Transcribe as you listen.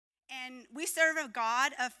And we serve a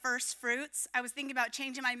God of first fruits. I was thinking about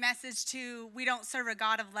changing my message to we don't serve a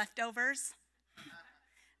God of leftovers.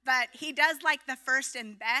 But he does like the first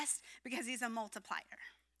and best because he's a multiplier.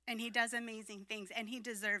 And he does amazing things, and he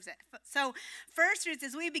deserves it. So first fruits,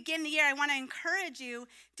 as we begin the year, I want to encourage you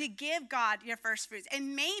to give God your first fruits.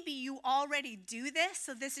 And maybe you already do this,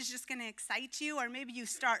 so this is just going to excite you. Or maybe you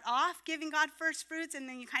start off giving God first fruits, and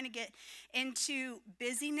then you kind of get into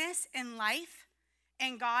busyness in life.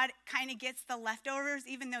 And God kind of gets the leftovers,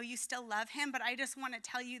 even though you still love him. But I just want to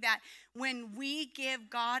tell you that when we give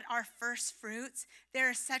God our first fruits, there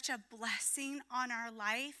is such a blessing on our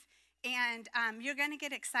life. And you're going to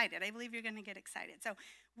get excited. I believe you're going to get excited. So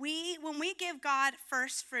when we give God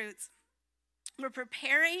first fruits, we're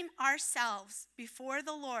preparing ourselves before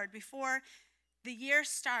the Lord, before the year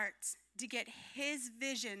starts, to get his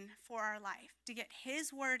vision for our life, to get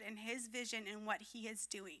his word and his vision and what he is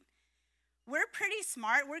doing. We're pretty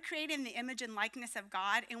smart. We're creating the image and likeness of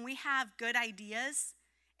God, and we have good ideas,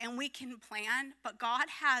 and we can plan, but God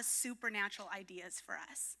has supernatural ideas for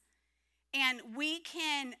us. And we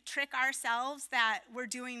can trick ourselves that we're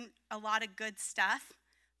doing a lot of good stuff,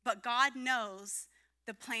 but God knows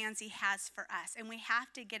the plans he has for us, and we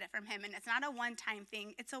have to get it from him. And it's not a one-time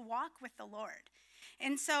thing. It's a walk with the Lord.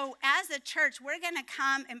 And so as a church, we're going to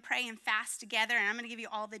come and pray and fast together, and I'm going to give you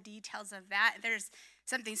all the details of that. There's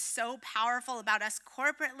something so powerful about us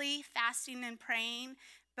corporately fasting and praying,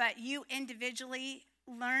 but you individually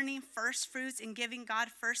learning first fruits and giving God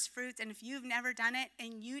first fruits. And if you've never done it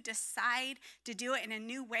and you decide to do it in a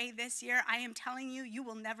new way this year, I am telling you, you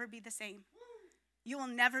will never be the same. You will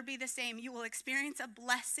never be the same. You will experience a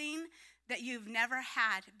blessing that you've never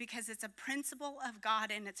had because it's a principle of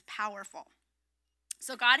God and it's powerful.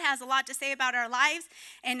 So God has a lot to say about our lives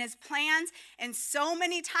and his plans, and so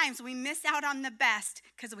many times we miss out on the best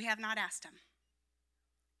because we have not asked him.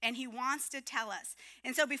 And he wants to tell us.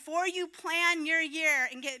 And so before you plan your year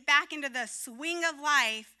and get back into the swing of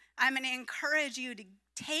life, I'm going to encourage you to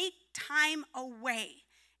take time away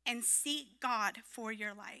and seek God for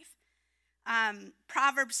your life.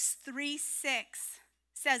 Proverbs 3:6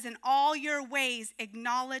 says, in all your ways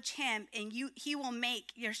acknowledge him, and he will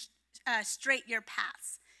make your straight your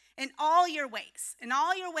paths. In all your ways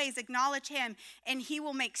acknowledge him, and he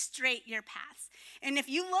will make straight your paths. And if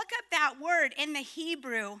you look up that word in the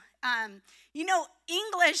Hebrew,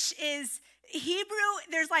 English is Hebrew,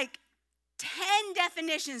 there's like 10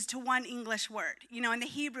 definitions to one English word. In the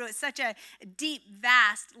Hebrew, it's such a deep,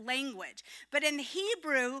 vast language. But in the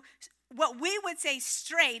Hebrew, what we would say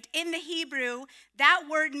straight, in the Hebrew, that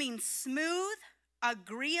word means smooth,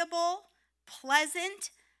 agreeable, pleasant,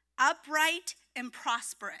 upright, and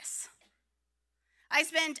prosperous. I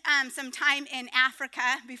spent some time in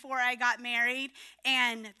Africa before I got married,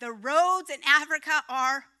 and the roads in Africa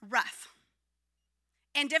are rough.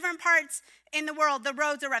 In different parts in the world, the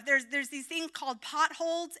roads are rough. There's these things called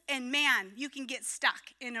potholes, and man, you can get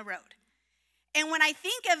stuck in a road. And when I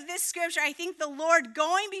think of this scripture, I think the Lord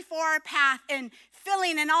going before our path and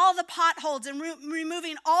filling in all the potholes and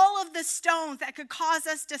removing all of the stones that could cause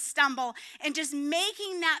us to stumble and just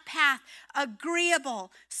making that path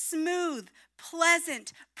agreeable, smooth,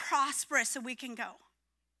 pleasant, prosperous so we can go.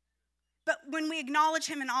 But when we acknowledge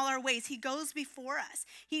him in all our ways, he goes before us.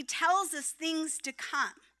 He tells us things to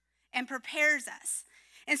come and prepares us.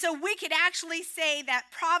 And so we could actually say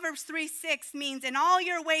that Proverbs 3:6 means in all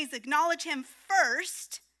your ways acknowledge him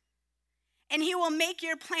first, and he will make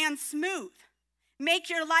your plan smooth,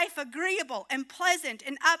 make your life agreeable and pleasant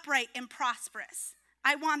and upright and prosperous.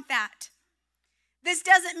 I want that. This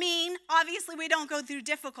doesn't mean, obviously, we don't go through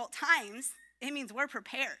difficult times. It means we're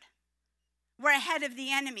prepared. We're ahead of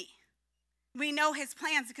the enemy. We know his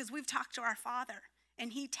plans because we've talked to our Father,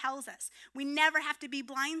 and he tells us. We never have to be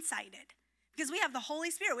blindsided because we have the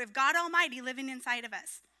Holy Spirit. We have God Almighty living inside of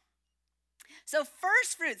us. So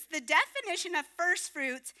first fruits, the definition of first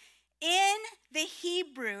fruits in the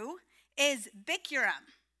Hebrew is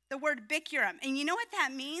bikurim, the word bikurim. And you know what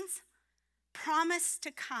that means? Promise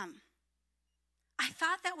to come. I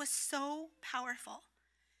thought that was so powerful.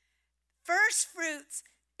 First fruits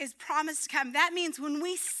is promise to come. That means when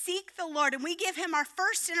we seek the Lord and we give him our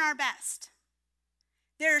first and our best,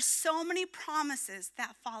 there are so many promises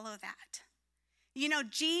that follow that.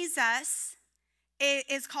 Jesus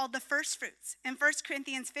is called the first fruits. In 1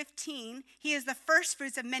 Corinthians 15, he is the first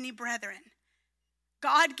fruits of many brethren.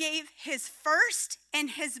 God gave his first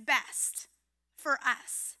and his best for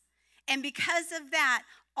us. And because of that,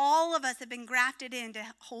 all of us have been grafted into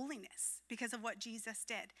holiness because of what Jesus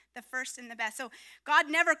did, the first and the best. So God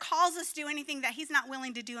never calls us to do anything that he's not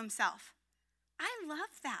willing to do himself. I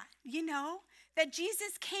love that, that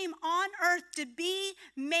Jesus came on earth to be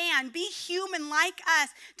man, be human like us,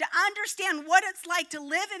 to understand what it's like to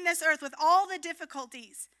live in this earth with all the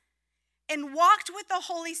difficulties, and walked with the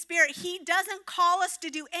Holy Spirit. He doesn't call us to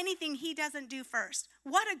do anything he doesn't do first.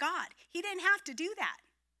 What a God. He didn't have to do that.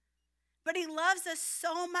 But he loves us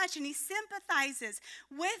so much, and he sympathizes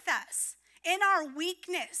with us in our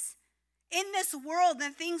weakness, in this world,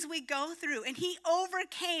 and the things we go through. And he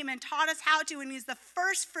overcame and taught us how to, and he's the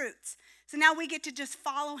first fruits. So now we get to just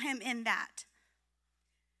follow him in that.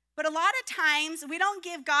 But a lot of times, we don't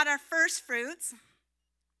give God our first fruits,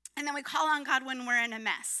 and then we call on God when we're in a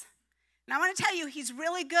mess. And I want to tell you, he's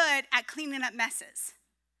really good at cleaning up messes.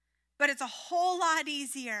 But it's a whole lot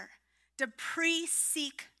easier to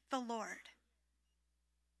pre-seek the Lord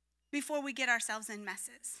before we get ourselves in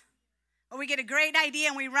messes. Or we get a great idea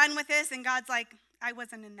and we run with this, and God's like, I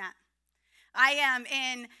wasn't in that. I am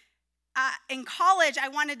in college, I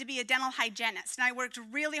wanted to be a dental hygienist, and I worked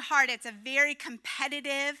really hard. It's a very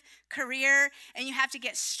competitive career, and you have to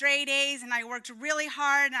get straight A's, and I worked really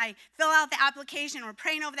hard, and I filled out the application. We're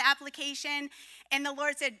praying over the application, and the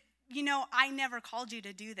Lord said, I never called you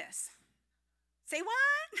to do this. Say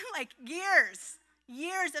what? Like years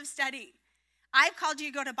of study. I've called you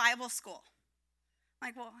to go to Bible school.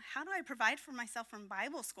 Like, well, how do I provide for myself from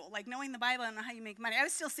Bible school? Like, knowing the Bible, I don't know how you make money. I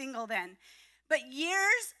was still single then. But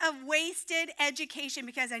years of wasted education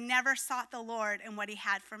because I never sought the Lord and what he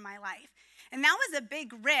had for my life. And that was a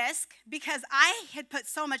big risk because I had put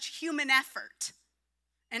so much human effort.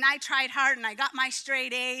 And I tried hard, and I got my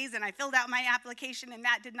straight A's, and I filled out my application, and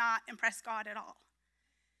that did not impress God at all.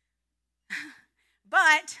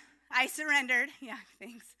 But I surrendered. Yeah,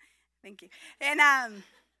 thanks. Thank you. And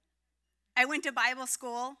I went to Bible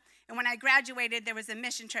school, and when I graduated, there was a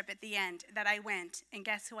mission trip at the end that I went, and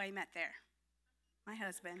guess who I met there? My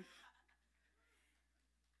husband.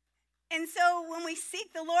 And so when we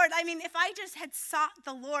seek the Lord, if I just had sought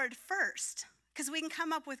the Lord first, because we can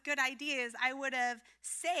come up with good ideas, I would have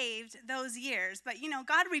saved those years. But,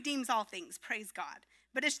 God redeems all things, praise God.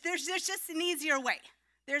 But there's just an easier way.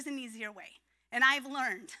 There's an easier way. And I've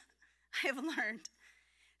learned.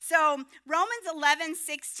 So Romans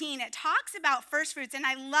 11:16, it talks about first fruits. And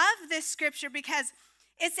I love this scripture because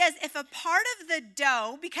it says, if a part of the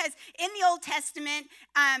dough, because in the Old Testament,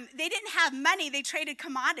 they didn't have money, they traded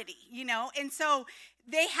commodity, and so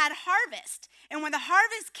they had harvest. And when the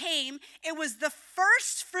harvest came, it was the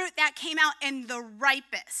first fruit that came out and the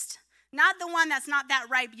ripest. Not the one that's not that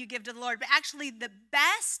ripe you give to the Lord, but actually the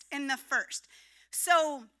best and the first.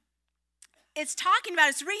 So it's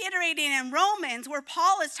reiterating in Romans where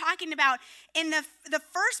Paul is talking about in the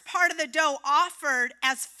first part of the dough offered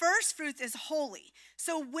as first fruits is holy.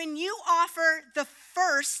 So when you offer the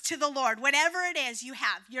first to the Lord, whatever it is you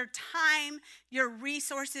have, your time, your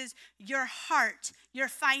resources, your heart, your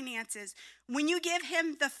finances, when you give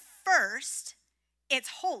him the first, it's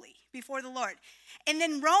holy before the Lord. And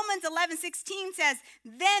then Romans 11:16 says,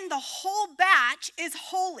 then the whole batch is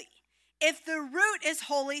holy. If the root is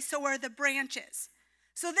holy, so are the branches.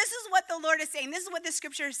 So this is what the Lord is saying. This is what the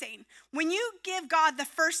scripture is saying. When you give God the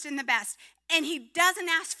first and the best, and he doesn't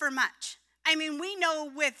ask for much. We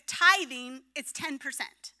know with tithing, it's 10%.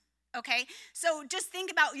 Okay? So just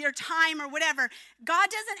think about your time or whatever. God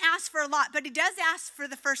doesn't ask for a lot, but he does ask for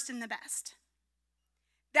the first and the best.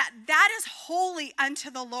 That is holy unto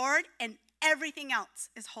the Lord, and everything else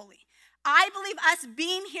is holy. I believe us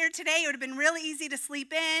being here today, it would have been really easy to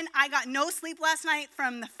sleep in. I got no sleep last night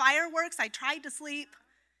from the fireworks. I tried to sleep.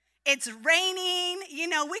 It's raining.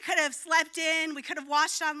 We could have slept in. We could have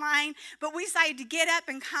watched online. But we decided to get up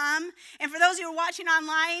and come. And for those who are watching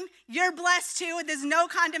online, you're blessed too. There's no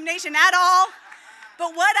condemnation at all.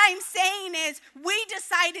 But what I'm saying is we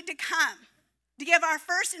decided to come, to give our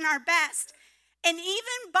first and our best. And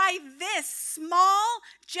even by this small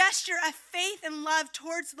gesture of faith and love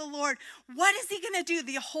towards the Lord, what is he going to do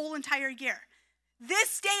the whole entire year?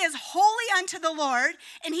 This day is holy unto the Lord,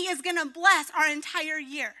 and he is going to bless our entire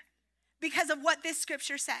year because of what this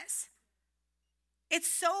scripture says. It's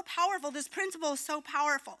so powerful. This principle is so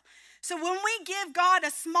powerful. So when we give God a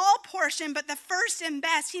small portion, but the first and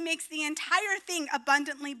best, he makes the entire thing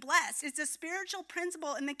abundantly blessed. It's a spiritual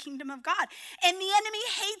principle in the kingdom of God. And the enemy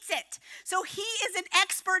hates it. So he is an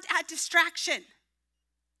expert at distraction.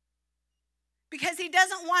 Because he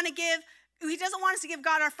doesn't want us to give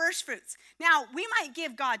God our first fruits. Now, we might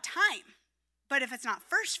give God time, but if it's not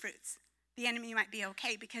first fruits, the enemy might be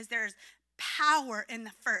okay because there's power in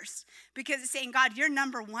the first. Because it's saying, God, you're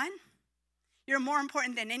number one. You're more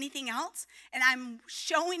important than anything else, and I'm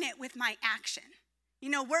showing it with my action.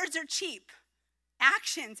 Words are cheap.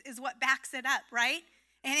 Actions is what backs it up, right?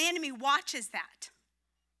 And the enemy watches that.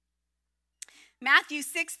 Matthew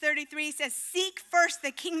 6:33 says, seek first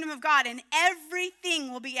the kingdom of God, and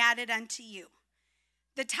everything will be added unto you.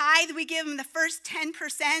 The tithe, we give them the first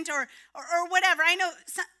 10% or whatever. I know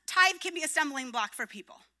tithe can be a stumbling block for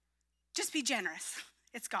people. Just be generous.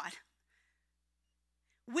 It's God.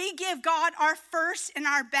 We give God our first and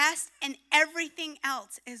our best, and everything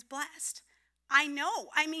else is blessed. I know.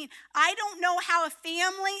 I don't know how a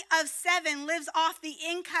family of 7 lives off the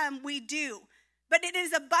income we do, but it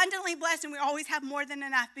is abundantly blessed, and we always have more than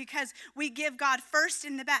enough because we give God first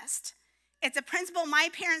and the best. It's a principle my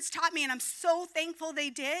parents taught me, and I'm so thankful they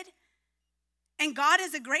did. And God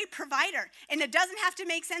is a great provider, and it doesn't have to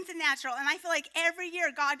make sense in natural. And I feel like every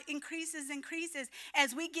year God increases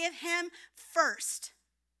as we give him first,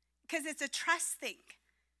 because it's a trust thing.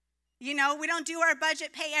 We don't do our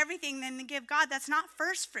budget, pay everything, then give God. That's not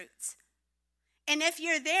first fruits. And if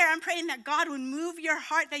you're there, I'm praying that God would move your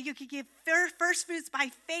heart, that you could give first fruits by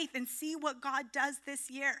faith and see what God does this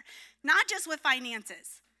year. Not just with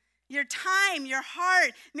finances, your time, your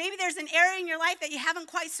heart. Maybe there's an area in your life that you haven't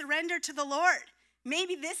quite surrendered to the Lord.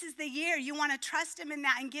 Maybe this is the year you want to trust him in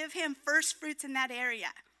that and give him first fruits in that area.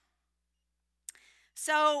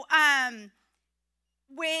 So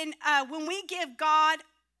when we give God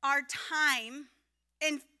our time,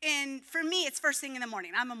 and for me, it's first thing in the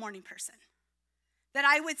morning. I'm a morning person. That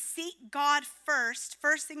I would seek God first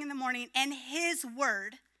thing in the morning, and his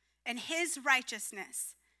word and his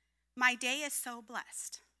righteousness. My day is so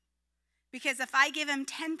blessed. Because if I give him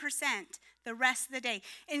 10% the rest of the day,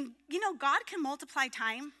 and God can multiply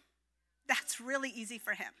time. That's really easy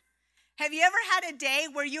for him. Have you ever had a day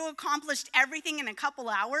where you accomplished everything in a couple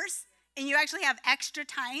hours and you actually have extra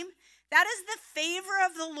time? That is the favor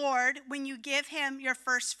of the Lord when you give him your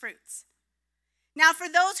first fruits. Now, for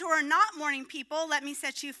those who are not morning people, let me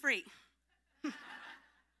set you free.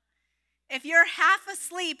 If you're half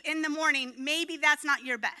asleep in the morning, maybe that's not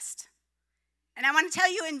your best. And I want to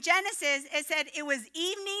tell you, in Genesis, it said it was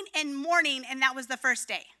evening and morning, and that was the first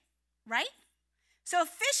day, right? So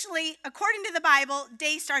officially, according to the Bible,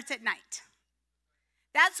 day starts at night.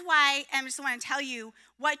 That's why I just want to tell you,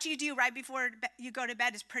 what you do right before you go to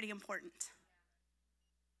bed is pretty important.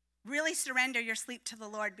 Really surrender your sleep to the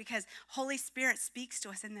Lord, because Holy Spirit speaks to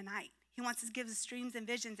us in the night. He wants to give us dreams and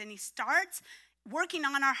visions, and he starts working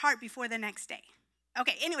on our heart before the next day.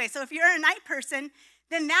 Okay, anyway, so if you're a night person,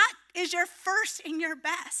 then that is your first and your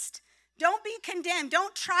best. Don't be condemned.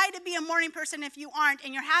 Don't try to be a morning person if you aren't,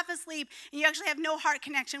 and you're half asleep, and you actually have no heart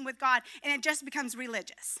connection with God, and it just becomes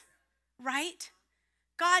religious, right?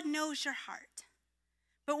 God knows your heart.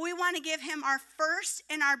 But we want to give him our first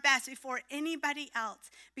and our best before anybody else,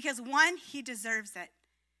 because 1, he deserves it,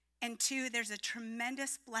 and 2, there's a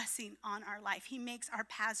tremendous blessing on our life. He makes our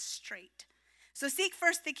paths straight. So seek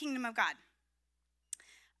first the kingdom of God.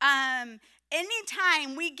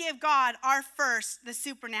 Anytime we give God our first, the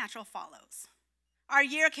supernatural follows. Our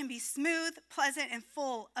year can be smooth, pleasant, and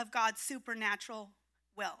full of God's supernatural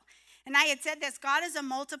will. And I had said this, God is a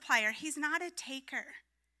multiplier. He's not a taker.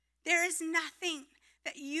 There is nothing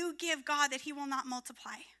that you give God that he will not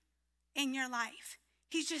multiply in your life.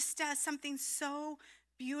 He just does something so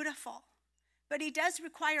beautiful. But he does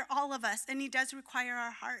require all of us, and he does require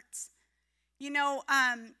our hearts.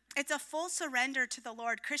 It's a full surrender to the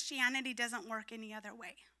Lord. Christianity doesn't work any other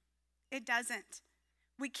way. It doesn't.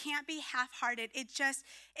 We can't be half-hearted.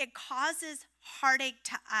 It causes heartache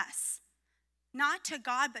to us. Not to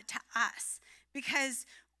God, but to us. Because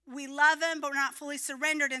we love him, but we're not fully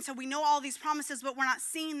surrendered. And so we know all these promises, but we're not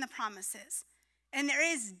seeing the promises. And there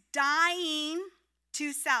is dying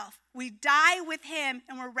to self. We die with him,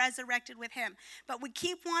 and we're resurrected with him. But we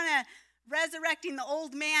keep resurrecting the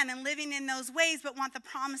old man and living in those ways, but want the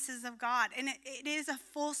promises of God. And it is a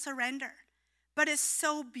full surrender. But it's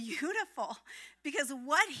so beautiful because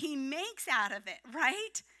what he makes out of it,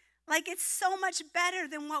 right? Like, it's so much better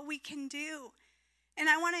than what we can do. And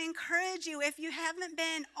I want to encourage you, if you haven't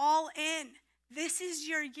been all in, this is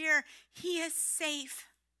your year. He is safe.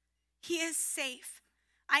 He is safe.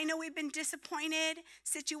 I know we've been disappointed,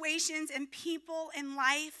 situations and people in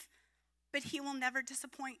life, but he will never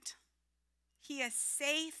disappoint. He is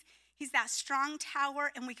safe. He's that strong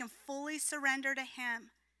tower, and we can fully surrender to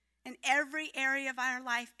him in every area of our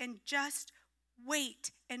life and just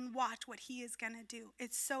wait and watch what he is going to do.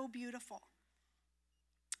 It's so beautiful.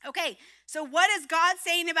 Okay, so what is God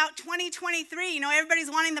saying about 2023? Everybody's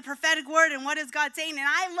wanting the prophetic word, and what is God saying? And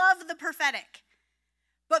I love the prophetic.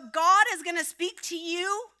 But God is going to speak to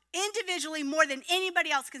you individually more than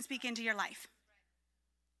anybody else can speak into your life.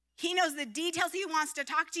 He knows the details. He wants to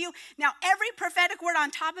talk to you. Now, every prophetic word on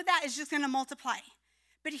top of that is just going to multiply.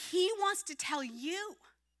 But he wants to tell you.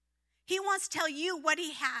 He wants to tell you what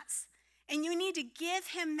he has. And you need to give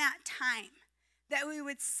him that time, that we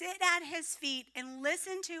would sit at his feet and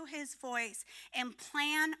listen to his voice and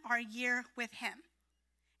plan our year with him.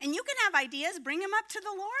 And you can have ideas, bring them up to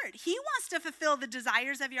the Lord. He wants to fulfill the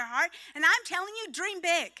desires of your heart. And I'm telling you, dream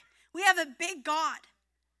big. We have a big God.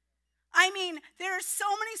 I mean, there are so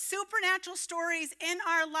many supernatural stories in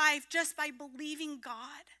our life just by believing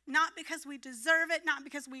God. Not because we deserve it, not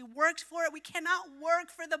because we worked for it. We cannot work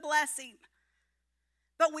for the blessing.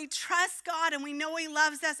 But we trust God and we know he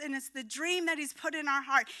loves us, and it's the dream that he's put in our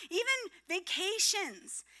heart. Even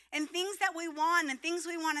vacations and things that we want and things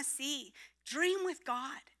we want to see. Dream with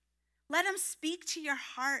God. Let him speak to your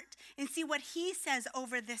heart and see what he says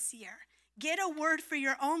over this year. Get a word for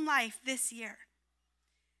your own life this year.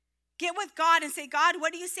 Get with God and say, God,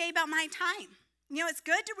 what do you say about my time? You know, it's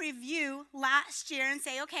good to review last year and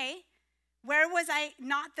say, okay, where was I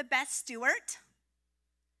not the best steward?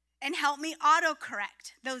 And help me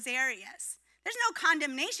autocorrect those areas. There's no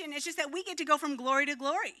condemnation. It's just that we get to go from glory to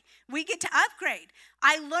glory. We get to upgrade.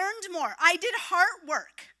 I learned more. I did heart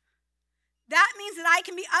work. That means that I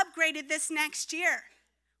can be upgraded this next year.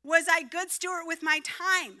 Was I good steward with my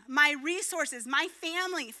time, my resources, my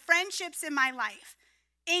family, friendships in my life?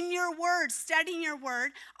 In your word, studying your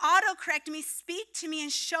word, autocorrect me, speak to me,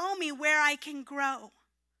 and show me where I can grow.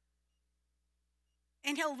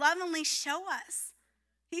 And he'll lovingly show us.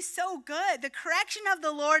 He's so good. The correction of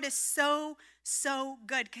the Lord is so, so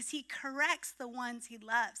good because he corrects the ones he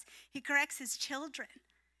loves. He corrects his children.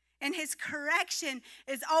 And his correction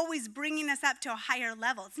is always bringing us up to a higher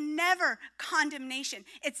level. It's never condemnation.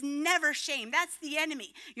 It's never shame. That's the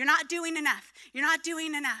enemy. You're not doing enough. You're not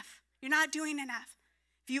doing enough. You're not doing enough.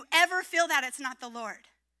 If you ever feel that, it's not the Lord.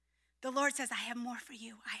 The Lord says, I have more for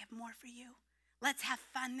you. I have more for you. Let's have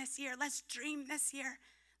fun this year. Let's dream this year.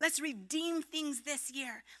 Let's redeem things this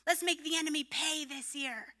year. Let's make the enemy pay this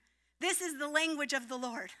year. This is the language of the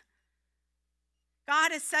Lord.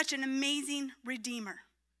 God is such an amazing redeemer.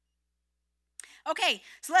 Okay,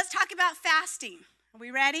 so let's talk about fasting. Are we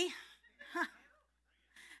ready?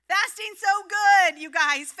 Fasting's so good, you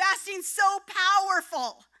guys. Fasting's so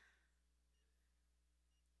powerful.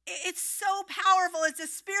 It's so powerful. It's a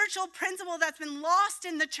spiritual principle that's been lost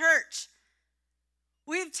in the church.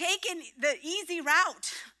 We've taken the easy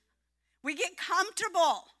route. We get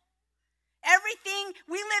comfortable. Everything,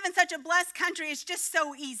 we live in such a blessed country, it's just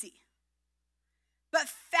so easy. But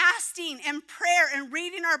fasting and prayer and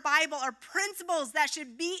reading our Bible are principles that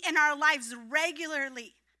should be in our lives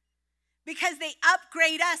regularly because they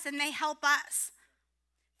upgrade us and they help us.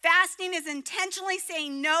 Fasting is intentionally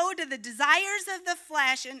saying no to the desires of the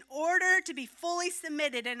flesh in order to be fully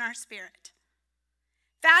submitted in our spirit.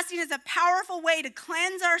 Fasting is a powerful way to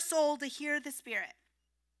cleanse our soul to hear the Spirit.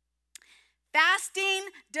 Fasting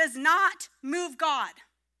does not move God.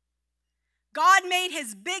 God made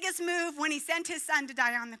his biggest move when he sent his son to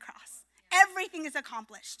die on the cross. Everything is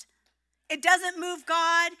accomplished. It doesn't move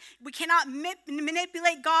God. We cannot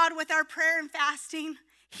manipulate God with our prayer and fasting.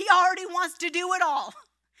 He already wants to do it all.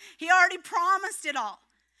 He already promised it all.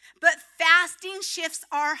 But fasting shifts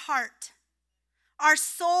our heart. Our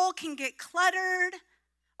soul can get cluttered.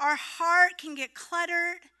 Our heart can get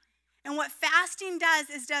cluttered. And what fasting does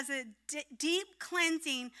is a deep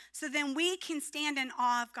cleansing so then we can stand in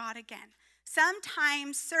awe of God again.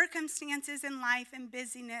 Sometimes circumstances in life and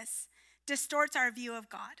busyness distorts our view of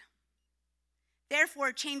God. Therefore,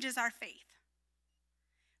 it changes our faith.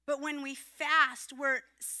 But when we fast, we're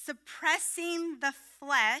suppressing the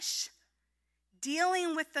flesh,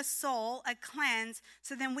 dealing with the soul, a cleanse,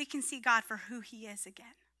 so then we can see God for who he is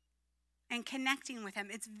again and connecting with him.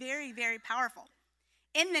 It's very, very powerful.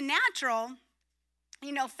 In the natural,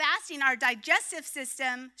 fasting, our digestive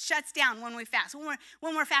system shuts down when we fast,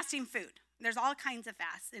 when we're fasting food. There's all kinds of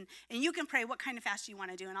fasts, and you can pray what kind of fast you want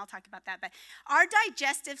to do, and I'll talk about that. But our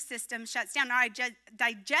digestive system shuts down. Our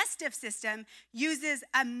digestive system uses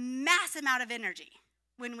a mass amount of energy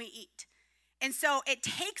when we eat. And so it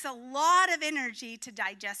takes a lot of energy to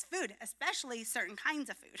digest food, especially certain kinds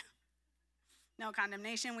of food. No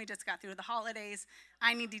condemnation. We just got through the holidays.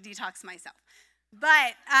 I need to detox myself.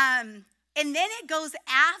 But, and then it goes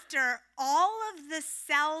after all of the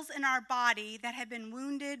cells in our body that have been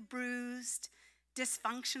wounded, bruised,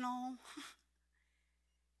 dysfunctional.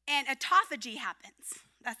 And autophagy happens.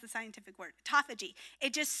 That's the scientific word, autophagy.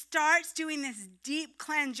 It just starts doing this deep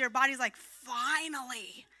cleanse. Your body's like,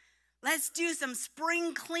 finally, let's do some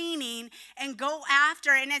spring cleaning and go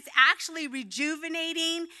after. And it's actually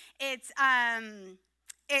rejuvenating. It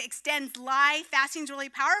extends life. Fasting's really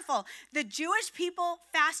powerful. The Jewish people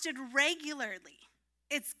fasted regularly.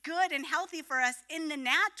 It's good and healthy for us in the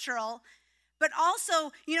natural, but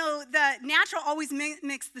also, the natural always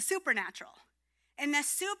mimics the supernatural. And the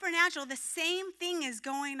supernatural, the same thing is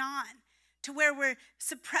going on to where we're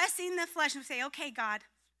suppressing the flesh and say, okay, God,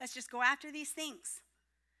 let's just go after these things.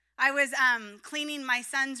 I was cleaning my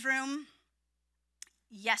son's room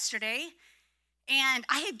yesterday, and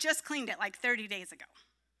I had just cleaned it like 30 days ago.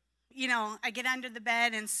 I get under the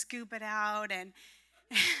bed and scoop it out, and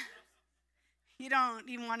you don't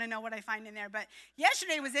even want to know what I find in there. But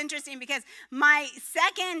yesterday was interesting because my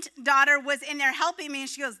second daughter was in there helping me, and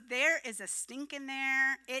she goes, there is a stink in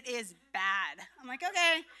there. It is bad. I'm like,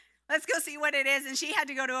 okay, let's go see what it is. And she had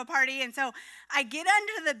to go to a party. And so I get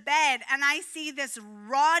under the bed, and I see this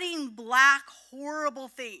rotting black, horrible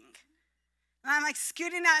thing. And I'm like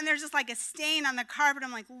scooting out, and there's just like a stain on the carpet.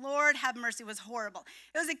 I'm like, Lord, have mercy. It was horrible.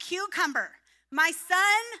 It was a cucumber. My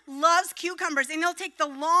son loves cucumbers, and he'll take the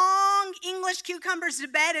long English cucumbers to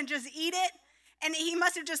bed and just eat it. And he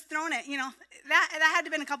must have just thrown it. That had to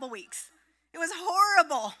have been a couple weeks. It was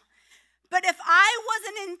horrible. But if I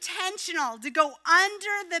wasn't intentional to go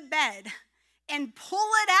under the bed and pull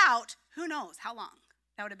it out, who knows how long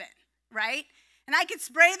that would have been, right? And I could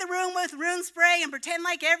spray the room with room spray and pretend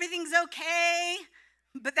like everything's okay,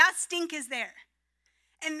 but that stink is there.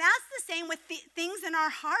 And that's the same with things in our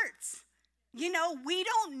hearts. We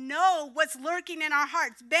don't know what's lurking in our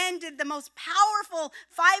hearts. Ben did the most powerful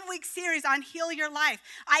 5-week series on Heal Your Life.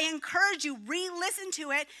 I encourage you, re-listen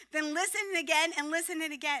to it, then listen again and listen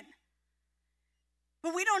it again.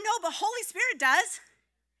 But we don't know, but Holy Spirit does.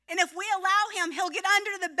 And if we allow him, he'll get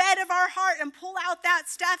under the bed of our heart and pull out that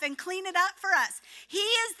stuff and clean it up for us. He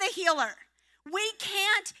is the healer. We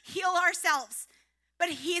can't heal ourselves, but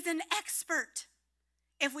he is an expert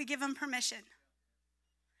if we give him permission.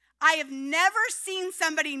 I have never seen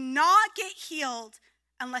somebody not get healed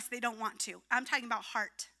unless they don't want to. I'm talking about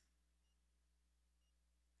heart.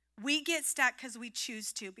 We get stuck because we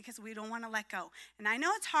choose to, because we don't want to let go. And I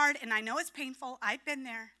know it's hard, and I know it's painful. I've been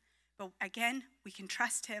there. But again, we can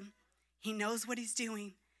trust him. He knows what he's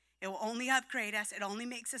doing. It will only upgrade us. It only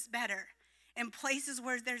makes us better. In places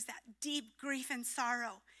where there's that deep grief and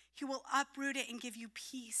sorrow, he will uproot it and give you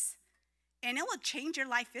peace. And it will change your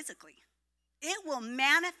life physically. It will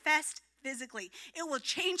manifest physically. It will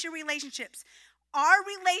change your relationships. Our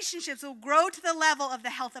relationships will grow to the level of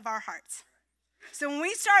the health of our hearts. So when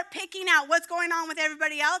we start picking out what's going on with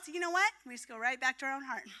everybody else, you know what? We just go right back to our own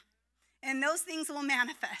heart. And those things will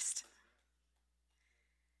manifest.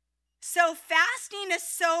 So fasting is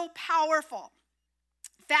so powerful.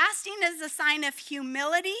 Fasting is a sign of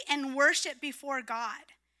humility and worship before God.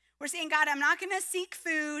 We're saying, God, I'm not going to seek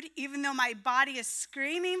food, even though my body is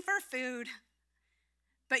screaming for food.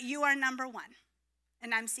 But you are number one,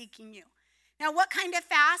 and I'm seeking you. Now, what kind of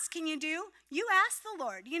fast can you do? You ask the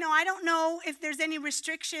Lord. I don't know if there's any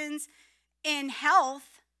restrictions in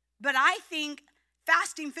health, but I think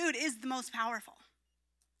fasting food is the most powerful.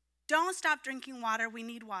 Don't stop drinking water. We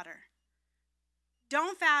need water.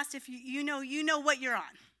 Don't fast if you know what you're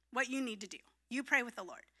on, what you need to do. You pray with the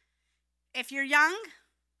Lord. If you're young,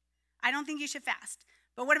 I don't think you should fast.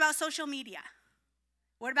 But what about social media?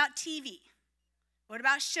 What about TV? What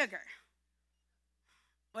about sugar?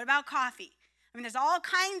 What about coffee? There's all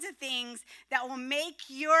kinds of things that will make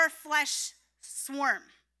your flesh squirm.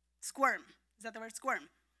 Is that the word? Squirm.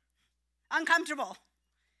 Uncomfortable.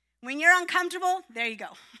 When you're uncomfortable, there you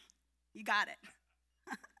go. You got it.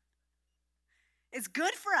 It's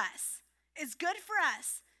good for us. It's good for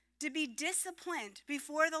us to be disciplined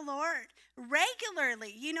before the Lord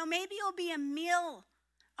regularly. Maybe it'll be a meal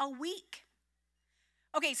a week.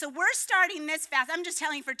 Okay, so we're starting this fast. I'm just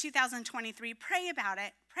telling you for 2023. Pray about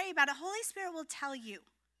it. Pray about it. Holy Spirit will tell you.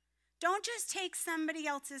 Don't just take somebody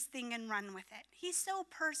else's thing and run with it. He's so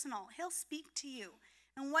personal. He'll speak to you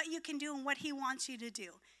and what you can do and what he wants you to do.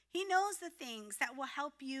 He knows the things that will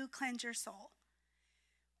help you cleanse your soul.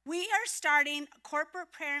 We are starting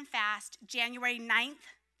corporate prayer and fast January 9th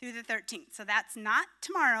through the 13th. So that's not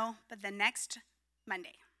tomorrow, but the next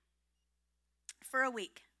Monday for a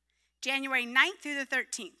week. January 9th through the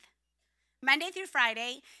 13th, Monday through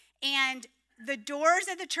Friday, and the doors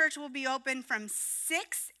of the church will be open from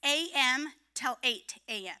 6 a.m. till 8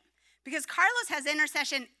 a.m. Because Carlos has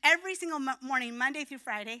intercession every single morning, Monday through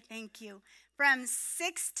Friday, thank you, from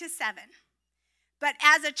 6 to 7. But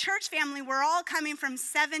as a church family, we're all coming from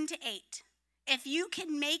 7 to 8. If you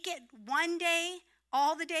can make it one day,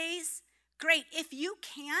 all the days, great. If you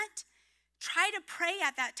can't, try to pray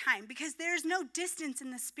at that time because there's no distance in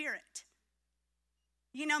the spirit.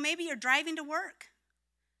 Maybe you're driving to work.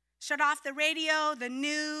 Shut off the radio, the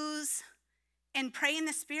news, and pray in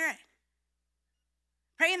the spirit.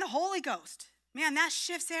 Pray in the Holy Ghost. Man, that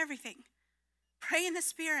shifts everything. Pray in the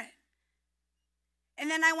Spirit.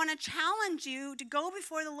 And then I want to challenge you to go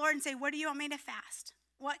before the Lord and say, what do you want me to fast?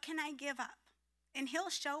 What can I give up? And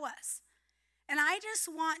he'll show us. And I just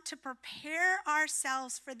want to prepare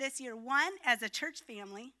ourselves for this year. One, as a church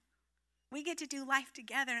family, we get to do life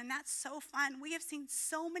together, and that's so fun. We have seen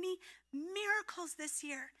so many miracles this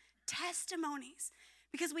year, testimonies,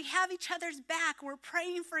 because we have each other's back. We're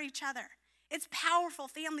praying for each other. It's powerful,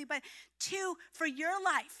 family. But two, for your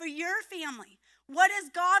life, for your family, what does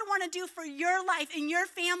God want to do for your life and your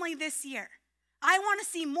family this year? I want to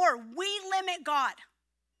see more. We limit God.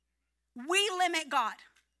 We limit God.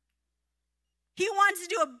 He wants to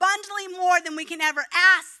do abundantly more than we can ever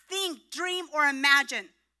ask, think, dream, or imagine.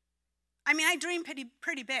 I mean, I dream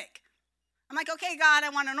pretty big. I'm like, okay, God, I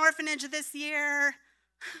want an orphanage this year.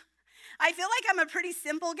 I feel like I'm a pretty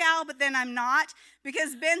simple gal, but then I'm not,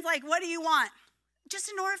 because Ben's like, what do you want? Just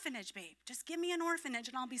an orphanage, babe. Just give me an orphanage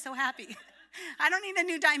and I'll be so happy. I don't need a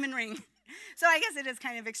new diamond ring. So I guess it is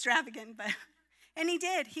kind of extravagant, but, and he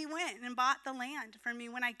did. He went and bought the land for me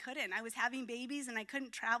when I couldn't. I was having babies and I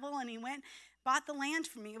couldn't travel, and he went, bought the land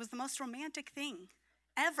for me. It was the most romantic thing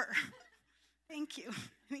ever. Thank you.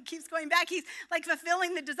 And he keeps going back. He's like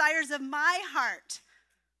fulfilling the desires of my heart.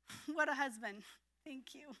 What a husband.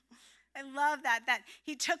 Thank you. I love that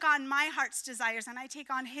he took on my heart's desires and I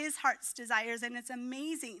take on his heart's desires, and it's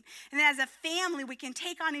amazing. And as a family, we can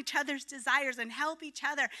take on each other's desires and help each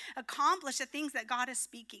other accomplish the things that God is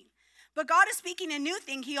speaking. But God is speaking a new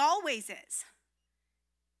thing. He always is.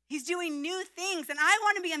 He's doing new things, and I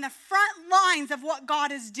want to be in the front lines of what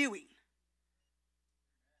God is doing.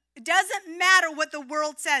 It doesn't matter what the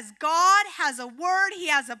world says. God has a word. He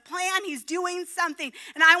has a plan. He's doing something,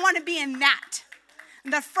 and I want to be in that.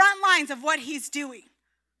 The front lines of what he's doing,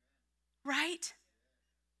 right?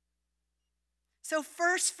 So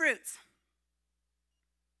first fruits.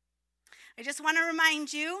 I just want to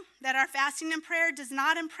remind you that our fasting and prayer does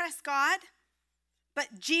not impress God, but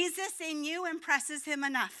Jesus in you impresses him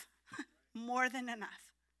enough, more than enough.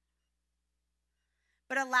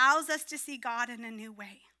 But allows us to see God in a new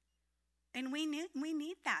way. And we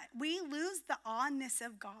need that. We lose the awness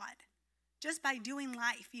of God just by doing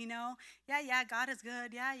life, you know. Yeah, God is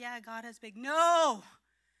good. Yeah, God is big. No,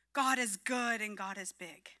 God is good and God is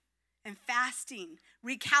big. And fasting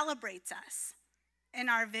recalibrates us in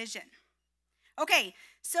our vision. Okay,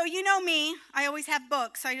 so you know me. I always have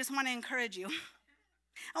books, so I just want to encourage you.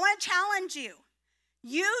 I want to challenge you.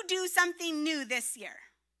 You do something new this year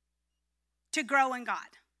to grow in God.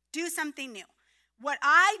 Do something new. What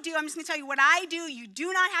I do, I'm just going to tell you what I do. You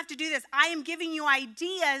do not have to do this. I am giving you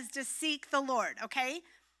ideas to seek the Lord, okay?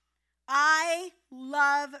 I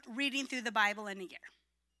love reading through the Bible in a year.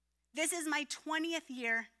 This is my 20th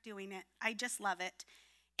year doing it. I just love it.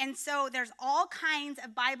 And so there's all kinds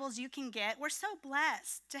of Bibles you can get. We're so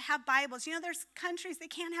blessed to have Bibles. You know, there's countries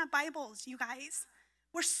that can't have Bibles, you guys.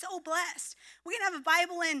 We're so blessed. We can have a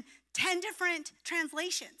Bible in 10 different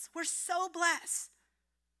translations. We're so blessed.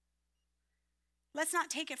 Let's not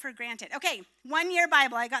take it for granted. Okay, 1 year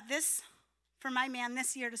Bible. I got this for my man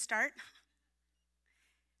this year to start.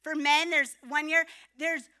 For men, there's 1 year.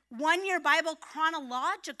 There's 1 year Bible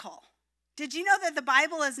chronological. Did you know that the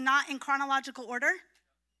Bible is not in chronological order?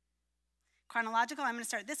 Chronological, I'm going to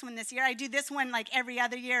start this one this year. I do this one like every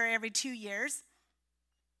other year or every 2 years.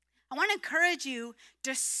 I want to encourage you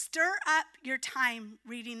to stir up your time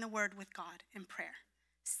reading the Word with God in prayer.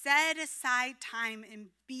 Set aside time and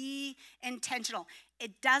be intentional.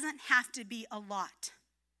 It doesn't have to be a lot.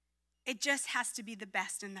 It just has to be the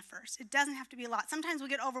best and the first. It doesn't have to be a lot. Sometimes we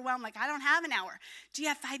get overwhelmed, like, I don't have an hour. Do you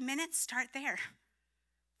have 5 minutes? Start there.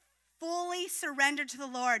 Fully surrender to the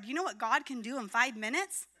Lord. You know what God can do in 5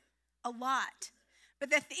 minutes? A lot.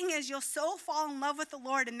 But the thing is, you'll so fall in love with the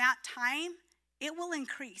Lord in that time, it will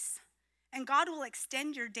increase. And God will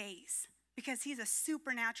extend your days, because he's a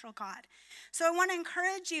supernatural God. So I want to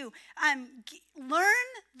encourage you, learn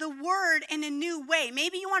the word in a new way.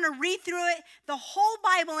 Maybe you want to read through it, the whole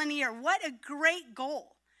Bible in a year. What a great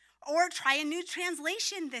goal. Or try a new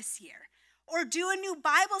translation this year. Or do a new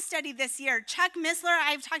Bible study this year. Chuck Missler,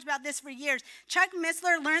 I've talked about this for years. Chuck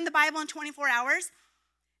Missler learned the Bible in 24 hours.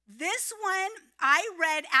 This one I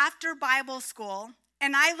read after Bible school,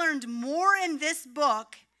 and I learned more in this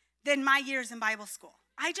book than my years in Bible school.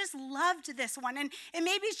 I just loved this one. And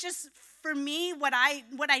maybe it's just for me what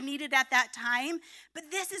I needed at that time.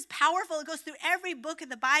 But this is powerful. It goes through every book of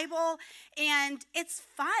the Bible. And it's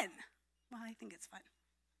fun. Well, I think it's fun.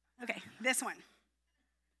 Okay, this one.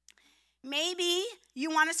 Maybe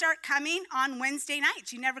you want to start coming on Wednesday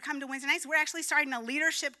nights. You never come to Wednesday nights. We're actually starting a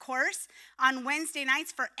leadership course on Wednesday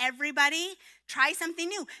nights for everybody. Try something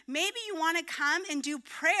new. Maybe you want to come and do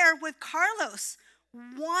prayer with Carlos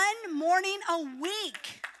one morning a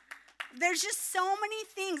week. There's just so many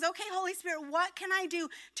things. Okay, Holy Spirit, what can I do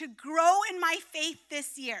to grow in my faith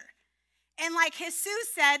this year? And like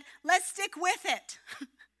Jesus said, let's stick with it.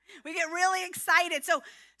 We get really excited. So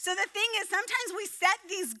the thing is, sometimes we set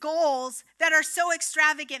these goals that are so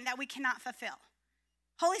extravagant that we cannot fulfill.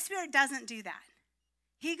 Holy Spirit doesn't do that.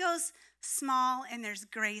 He goes small and there's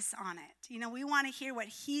grace on it. We want to hear what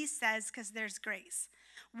he says because there's grace.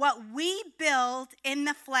 What we build in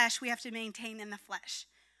the flesh, we have to maintain in the flesh.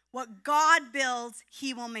 What God builds,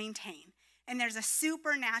 he will maintain. And there's a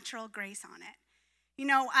supernatural grace on it.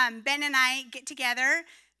 Ben and I get together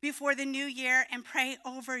before the new year and pray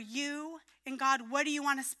over you. And God, what do you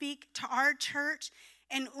want to speak to our church?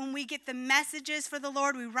 And when we get the messages for the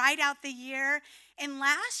Lord, we write out the year. And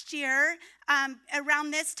last year,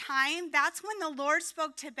 around this time, that's when the Lord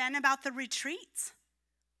spoke to Ben about the retreats.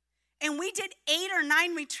 And we did 8 or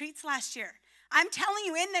 9 retreats last year. I'm telling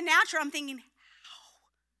you, in the natural, I'm thinking, how?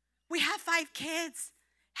 We have 5 kids.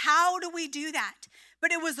 How do we do that?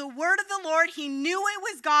 But it was the word of the Lord. He knew it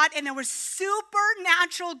was God, and there was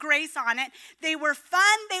supernatural grace on it. They were fun.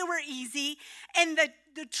 They were easy. And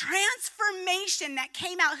the transformation that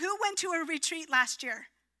came out. Who went to a retreat last year?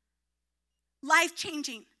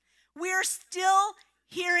 Life-changing. We're still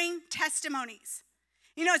hearing testimonies.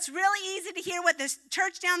 It's really easy to hear what this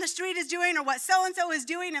church down the street is doing or what so-and-so is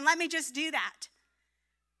doing, and let me just do that.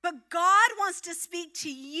 But God wants to speak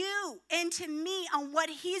to you and to me on what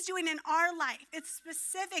he's doing in our life. It's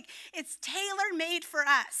specific. It's tailor-made for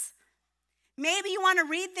us. Maybe you want to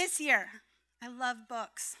read this year. I love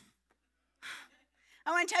books. I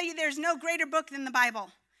want to tell you there's no greater book than the Bible.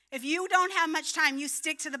 If you don't have much time, you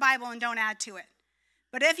stick to the Bible and don't add to it.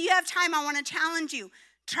 But if you have time, I want to challenge you.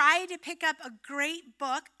 Try to pick up a great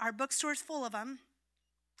book. Our bookstore's full of them.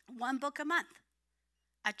 1 book a month.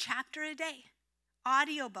 A chapter a day.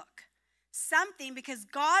 Audiobook, something, because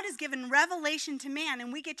God has given revelation to man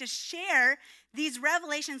and we get to share these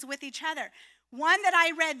revelations with each other. One that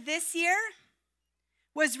I read this year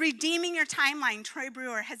was Redeeming Your Timeline, Troy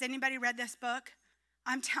Brewer. Has anybody read this book?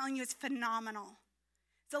 I'm telling you, it's phenomenal.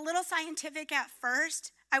 It's a little scientific at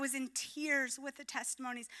first. I was in tears with the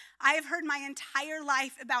testimonies. I have heard my entire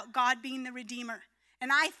life about God being the Redeemer,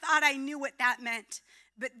 and I thought I knew what that meant.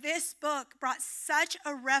 But this book brought such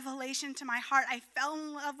a revelation to my heart. I fell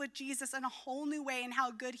in love with Jesus in a whole new way and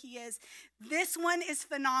how good he is. This one is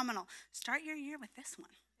phenomenal. Start your year with this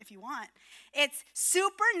one if you want. It's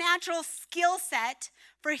supernatural skill set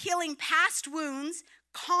for healing past wounds,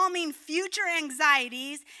 calming future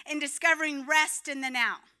anxieties, and discovering rest in the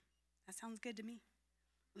now. That sounds good to me.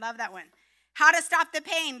 Love that one. How to Stop the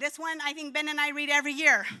Pain. This one I think Ben and I read every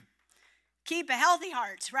year. Keep a healthy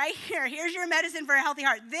heart, right here. Here's your medicine for a healthy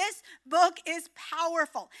heart. This book is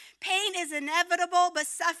powerful. Pain is inevitable, but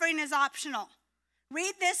suffering is optional.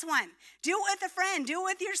 Read this one. Do it with a friend. Do it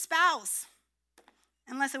with your spouse.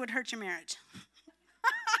 Unless it would hurt your marriage.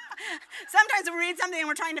 Sometimes we read something and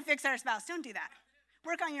we're trying to fix our spouse. Don't do that.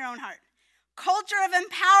 Work on your own heart. Culture of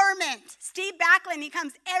Empowerment. Steve Backlund, he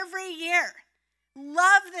comes every year.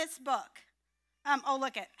 Love this book.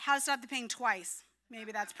 Look at How to Stop the Pain twice.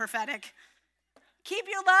 Maybe that's prophetic. Keep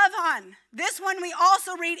Your Love On. This one we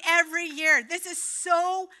also read every year. This is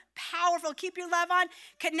so powerful. Keep Your Love On.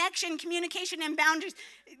 Connection, communication, and boundaries.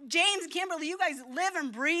 James and Kimberly, you guys live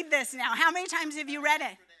and breathe this now. How many times have you read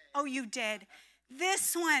it? Oh, you did.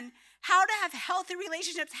 This one, how to have healthy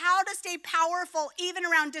relationships, how to stay powerful even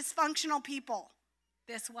around dysfunctional people.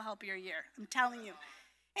 This will help your year, I'm telling you.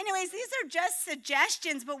 Anyways, these are just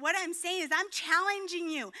suggestions, but what I'm saying is I'm challenging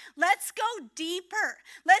you. Let's go deeper.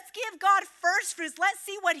 Let's give God first fruits. Let's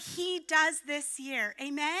see what he does this year.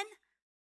 Amen?